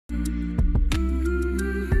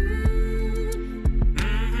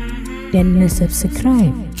danna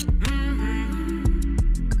subscribe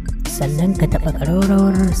sannan ka taɓa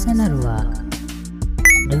ƙararrawar sanarwa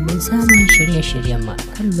domin samun shirye-shiryen mu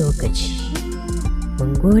kan lokaci.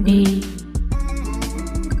 Mun gode.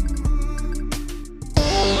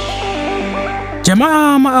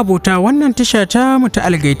 Jama'a ma'abota wannan tasha ta mu ta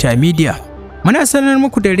Algaita Media. Muna sanar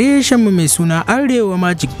muku da reshenmu mai suna Arewa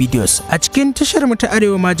Magic Videos. A cikin tashar mu ta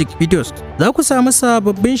Arewa Magic Videos za ku samu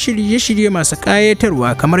sababbin shirye-shirye masu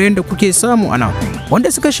ƙayatarwa kamar yadda kuke samu a nan,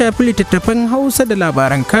 wanda suka shafi littattafan Hausa da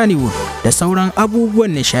labaran Kannywood da sauran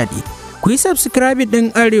abubuwan nishaɗi. Ku yi subscribe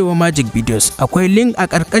ɗin Arewa Magic Videos, akwai link a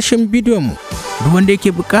ƙarƙashin bidiyon mu. Duk wanda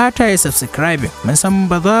yake buƙata ya subscribe, mun san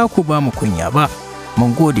ba za ku ba mu kunya ba.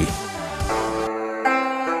 Mun gode.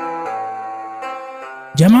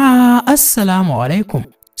 Jama'a Assalamu alaikum,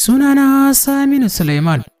 sunana Saminu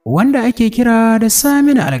Suleiman wanda ake kira da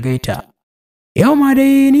Saminu Algaita. Yau ma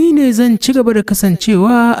dai ni ne zan ci gaba da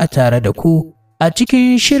kasancewa a tare da ku a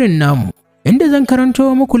cikin shirin namu, inda zan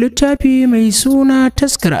karanto muku littafi mai suna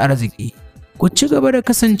Taskar Arziki. Ku ci gaba da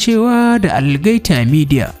kasancewa da Algaita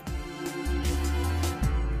Media.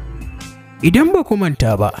 Idan ba ku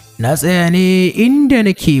manta ba, na tsaya ne inda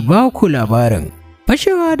nake ba ku labarin.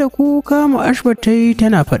 Fashewa da kuka mu Ashba ta yi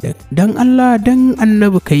tana faɗin, don Allah don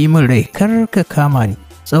annabi ka yi min rai kar ka kama ni,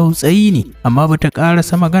 tsautsayi ne, amma bata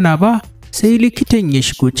ƙarasa magana ba sai likitan ya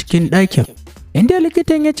shigo cikin ɗakin. Inda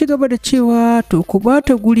likitan ya ci gaba da cewa to ku ba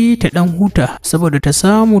ta guri ta ɗan huta saboda ta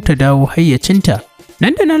samu ta dawo hayyacinta.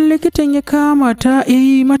 Nan da nan likitan ya kama ta ya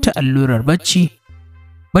yi mata allurar bacci.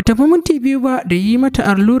 Bata fi minti biyu ba da yi mata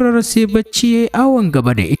allurar sai bacci ya yi awon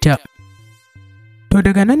gaba da ita. To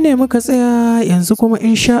daga nan ne muka tsaya, yanzu kuma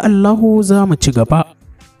insha Allahu za mu ci gaba.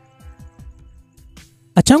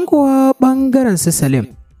 A can kuwa ɓangaren su Salim,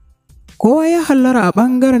 kowa ya hallara a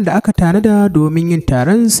ɓangaren da aka tanada domin yin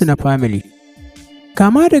taron su na family.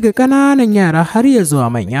 Kama daga ƙananan yara har ya zuwa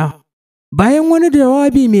manya. Bayan wani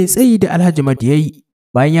jawabi mai tsayi da Alhaji Mad ya yi,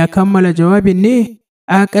 bayan ya kammala jawabin ne,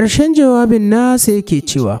 a ƙarshen jawabin nasa yake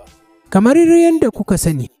cewa, kamar yadda kuka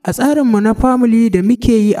sani a tsarinmu na family da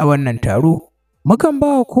muke yi a wannan taro, mukan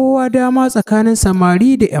ba wa kowa dama tsakanin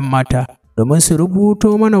samari da 'yan mata domin su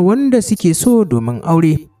rubuto mana wanda suke so domin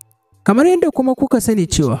aure. Kamar yadda kuma kuka sani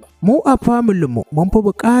cewa mu a familinmu mun fi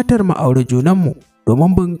buƙatar mu aure junanmu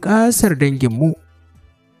domin bunƙasar danginmu.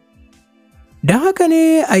 Don haka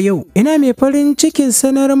ne a yau ina mai farin cikin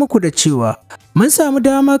sanar muku da cewa mun samu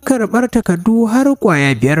damar karɓar takardu har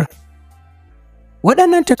ƙwaya 5.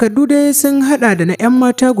 Waɗannan takardu dai sun haɗa da na 'yan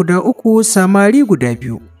mata guda 3, samari guda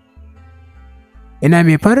 2. Ina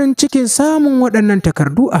mai farin cikin samun waɗannan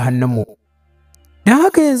takardu a hannunmu. Don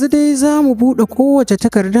haka yanzu dai za mu buɗe kowace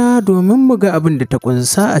takarda domin mu ga abin da ta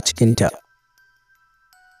ƙunsa a cikinta.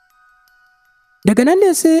 Daga nan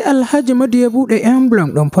ne sai Alhaji Madu ya buɗe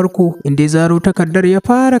envelope ɗin farko inda ya zaro takardar ya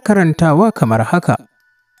fara karantawa kamar haka.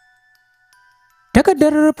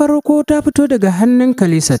 Takardar farko ta fito daga hannun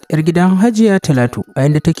Khalisat 'yar gidan Hajiya Talatu, a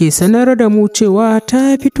inda take sanar da mu cewa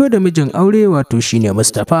ta fito da mijin aure wato shine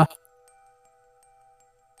Mustapha.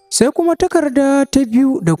 Sai kuma takarda ta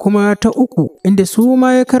 2 da kuma ta 3 inda su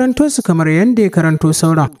ma ya karanto su kamar yadda ya karanto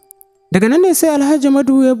sauran. Daga nan ne sai Alhaji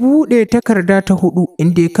Madu ya buɗe takarda ta 4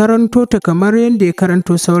 inda ya karanto ta kamar yadda ya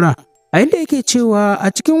karanto sauran, a inda yake cewa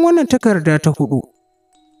a cikin wannan takarda ta 4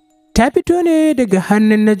 ta fito ne daga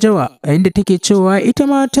hannun Najawa, a inda take cewa ita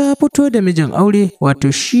ma ta fito da mijin aure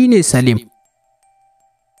wato shine Salim.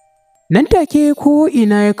 Nan take ko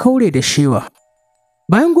ina ya kaure da shewa.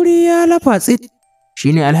 Bayan guri ya lafa tsit,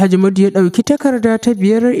 shine Alhaji Madu ya ɗauki takarda ta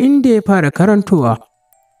 5 inda ya fara karantowa.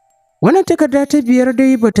 Wannan takarda ta 5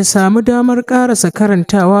 dai bata samu damar ƙarasa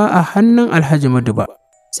karantawa a hannun Alhaji Madu ba,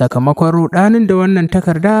 sakamakon ruɗanin da wannan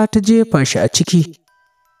takarda ta jefa shi a ciki.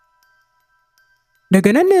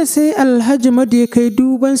 Daga nan ne sai Alhaji Madu ya kai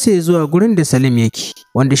dubansa ya zuwa gurin da Salim yake,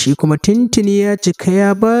 wanda shi kuma tintini ya cika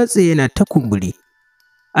ya batse yana ta kumburi.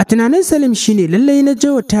 A tunanin Salim shine lallai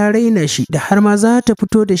Najawa ta raina shi da har ma za ta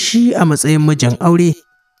fito da shi a matsayin mijin aure.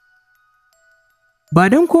 Ba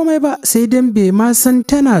don komai ba sai dan bai ma san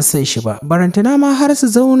tana son shi ba, barantana ma har su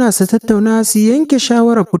zauna su tattauna su yanke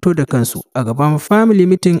shawarar fito da kansu a gaban family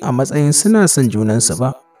meeting a matsayin suna son junansu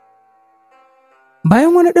ba.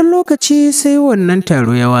 Bayan wani ɗan lokaci sai wannan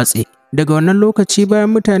taro ya watse. Daga wannan lokaci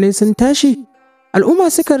bayan mutane sun tashi, al'umma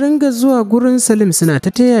suka ringa zuwa gurin Salim suna ta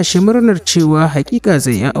taya shi murnar cewa hakika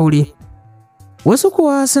zai yi aure. Wasu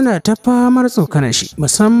kuwa suna ta famar tsokanar shi,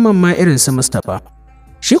 musamman ma irin su Mustapha.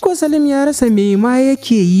 Shi ko Salim ya rasa me ma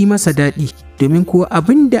yake yi masa daɗi, domin kuwa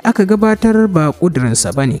abin da aka gabatar ba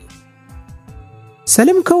ƙudurinsa ba ne.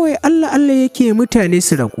 Salim kawai Allah yake mutane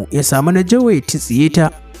su ragu ya samu Najawa ya tsiye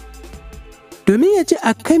ta. domin ya ji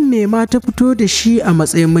a kan me ma ta fito da shi a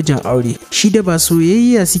matsayin mijin aure, shi da ba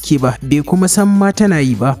soyayya suke ba, bai kuma san ma tana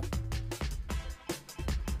yi ba.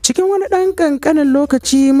 Cikin wani ɗan ƙanƙanin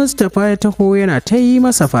lokaci Mustapha ya taho yana ta yi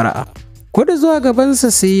masa fara'a. Ko da zuwa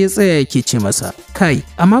gabansa sai ya tsaya yake ce masa, kai,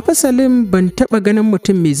 amma fa Salim ban taɓa ganin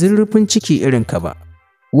mutum mai zurfin ciki irin ka ba.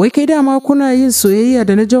 Wai kai dama kuna yin soyayya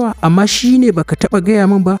da Najawa amma shi ne baka taɓa gaya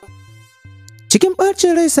min ba? Cikin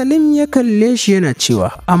ɓacin rai Salim ya kalle shi yana cewa,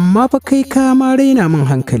 amma fa kai ka ma raina min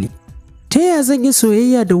hankali. Ta ya zan yi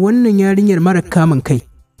soyayya da wannan yarinyar mara kamun kai?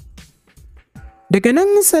 Daga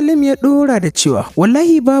nan Salim ya ɗora da cewa,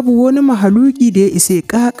 wallahi babu wani mahaluki da ya isa ya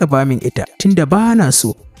ƙaƙaba min ita, tunda ba na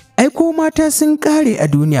so. Ai ko mata sun ƙare a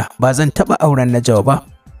duniya, ba zan taɓa auren Najawa ba.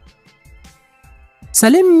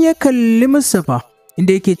 Salim ya kalli Mustapha,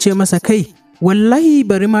 inda yake ce masa, kai, wallahi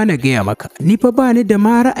bari ma na gaya maka, ni fa ba ni da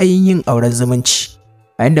ma ra'ayin yin auren zumunci.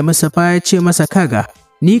 A inda Mustapha ya ce masa, kaga,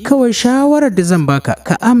 ni kawai shawarar da zan baka,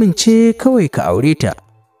 ka amince kawai ka aure ta.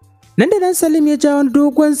 Nan da nan Salim ya ja wani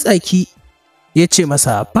dogon tsaki, ya ce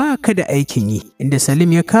masa, ba ka da aikin yi, inda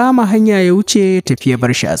Salim ya kama hanya ya wuce tafiya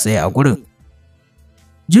bar shi a tsaye a gurin.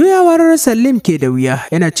 Juyawar Salim ke da wuya,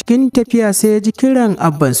 yana cikin tafiya sai ya ji kiran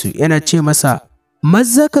abbansu yana ce masa,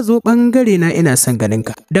 maza ka zo ɓangare na ina son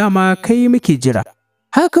ganinka, dama kai muke jira.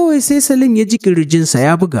 Haka kawai sai Salim ya ji ƙirjinsa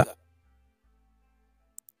ya buga.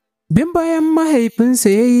 Bin bayan mahaifinsa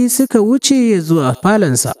ya yi suka wuce ya zuwa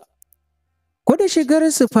falonsa. Ko da shigar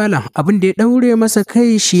su falon abin da ya ɗaure masa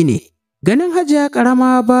kai shine ganin Hajiya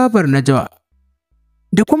ƙarama babar Najawa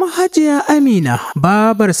da kuma Hajiya Amina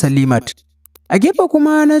babar Salimat. A gefe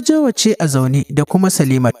kuma Najawa ce a zaune da kuma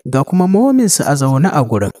Salimat ga kuma mominsu a zaune a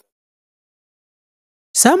gurin.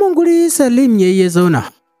 Samun guri Salim ya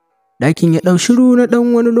zauna, ɗakin ya ɗau shiru na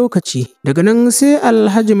ɗan wani lokaci, daga nan sai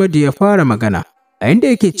Alhaji Madu ya fara magana, a inda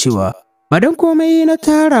yake cewa, ba don komai na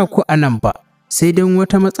tara ku a nan ba, sai don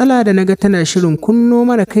wata matsala da naga tana shirin kunno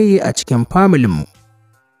mana kai a cikin familinmu.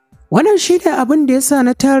 Wannan shi ne abin da ya sa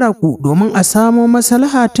na tara ku domin a samo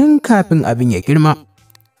maslaha tun kafin abin ya girma.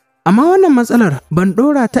 Amma wannan matsalar ban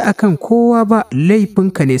ɗora ta akan kowa ba,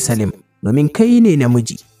 laifinka ne Salim, domin kai ne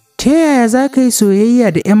namiji. Ta yaya za ka yi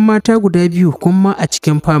soyayya da 'yan mata guda biyu kuma a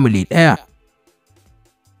cikin famili ɗaya?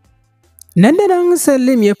 Nan da nan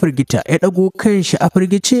Salim ya firgita, ya ɗago kanshi a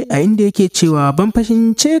firgice a inda yake cewa, ban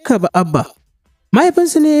fahimce ka ba Abba.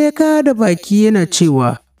 Mahaifinsu ne ya kada baki yana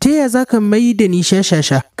cewa, ta yaya za ka mai da ni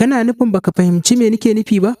shashasha, kana nufin baka fahimci me nake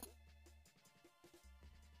nufi ba?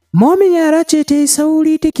 Momin yara ce ta yi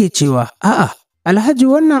sauri take cewa, a'a, Alhaji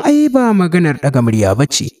wannan ai ba maganar ɗaga murya ba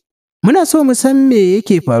ce. Muna so mu san me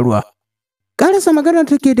yake faruwa. Ƙarasa maganar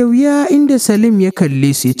take da wuya inda Salim ya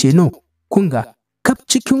kalle su ya ce, no, kunga, kaf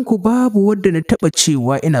cikinku babu wadda na taɓa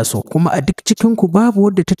cewa ina so, kuma a duk cikinku babu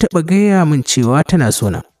wadda ta taɓa gaya min cewa tana so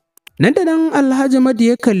na. Nan da nan Alhaji Madu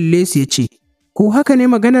ya kalle su ya ce, ko haka ne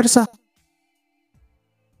maganarsa?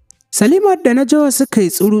 Salimat da Najawa suka yi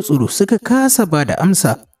tsuru-tsuru suka kasa ba da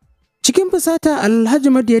amsa. Cikin fusata Alhaji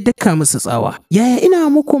Madu ya daka musu tsawa. Yaya ina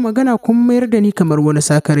muku magana kun mayar da ni kamar wani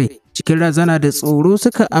sakare? Cikin razana da tsoro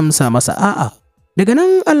suka amsa masa a'a. Daga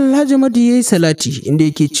nan Alhaji Madu ya yi salati inda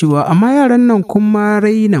yake cewa amma yaran nan kun ma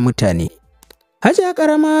raina mutane. Hajiya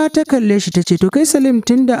ƙarama ta kalle shi ta ce to kai Salim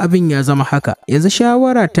tunda abin ya zama haka yanzu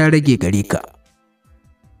shawara ta rage gare ka.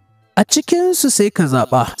 A cikinsu sai ka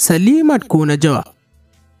zaɓa Salimat ko Najawa.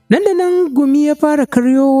 Nan da nan gumi ya fara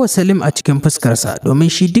karyo wa Salim a cikin fuskarsa domin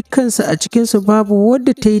shi dukkansu a cikinsu babu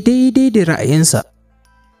wadda ta yi daidai da ra'ayinsa.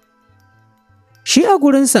 Shi a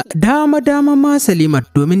gurinsa dama-dama ma Salimat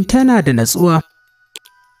domin tana da natsuwa.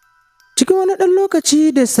 Cikin wani ɗan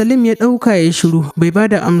lokaci da Salim ya ɗauka ya shiru bai ba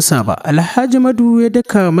da amsa ba, Alhaji Madu ya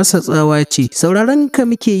daka masa tsawa ce, sauraron ka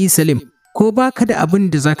muke yi Salim, ko baka da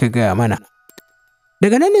abin da za ka gaya mana.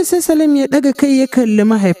 Daga nan ne sai Salim ya ɗaga kai ya kalli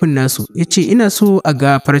mahaifin nasu, ya ce ina so a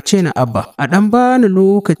gafarce na Abba, a ɗan bani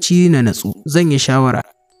lokaci na natsu, zan yi shawara.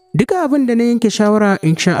 Duka abin da na yanke shawara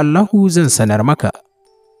insha Allahu zan sanar maka.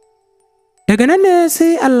 Daga nan ne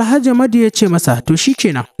sai Alhaji Madu ya ce masa, to shi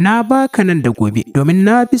kenan, na baka nan da gobe, domin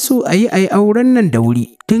na fi so a yi auren nan da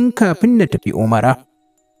wuri tun kafin na tafi Umara.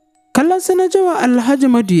 Kallon sa Najawa Alhaji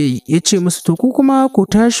Madu ya ce musu to ku kuma ku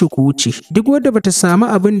tashi ku wuce, duk wadda bata samu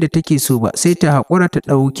abin da take so ba sai ta haƙura ta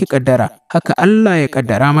ɗauki ƙaddara, haka Allah ya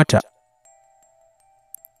ƙaddara mata.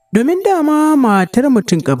 Domin dama matar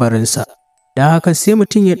mutum ƙabarinsa, da haka sai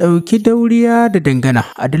mutum ya ɗauki dauriya da dangana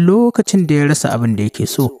a duk lokacin da ya rasa abin da yake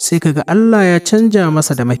so, sai kaga Allah ya canja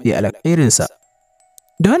masa da mafi alkhairinsa.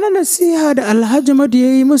 Da wannan nasiha da Alhaji Madu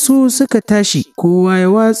ya yi musu suka tashi, kowa ya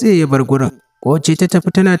watse ya bar gurin. Kowace ta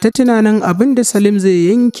tafi tana ta tunanin abin da Salim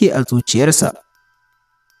zai yanke a zuciyarsa.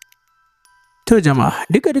 To jama'a,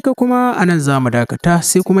 duka-duka kuma a nan za mu dakata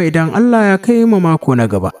sai kuma idan Allah ya kai mu mako na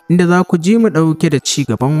gaba, inda za ku ji mu ɗauke da ci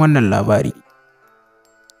gaban wannan labari.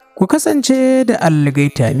 Ku kasance da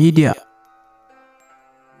Alligator Media.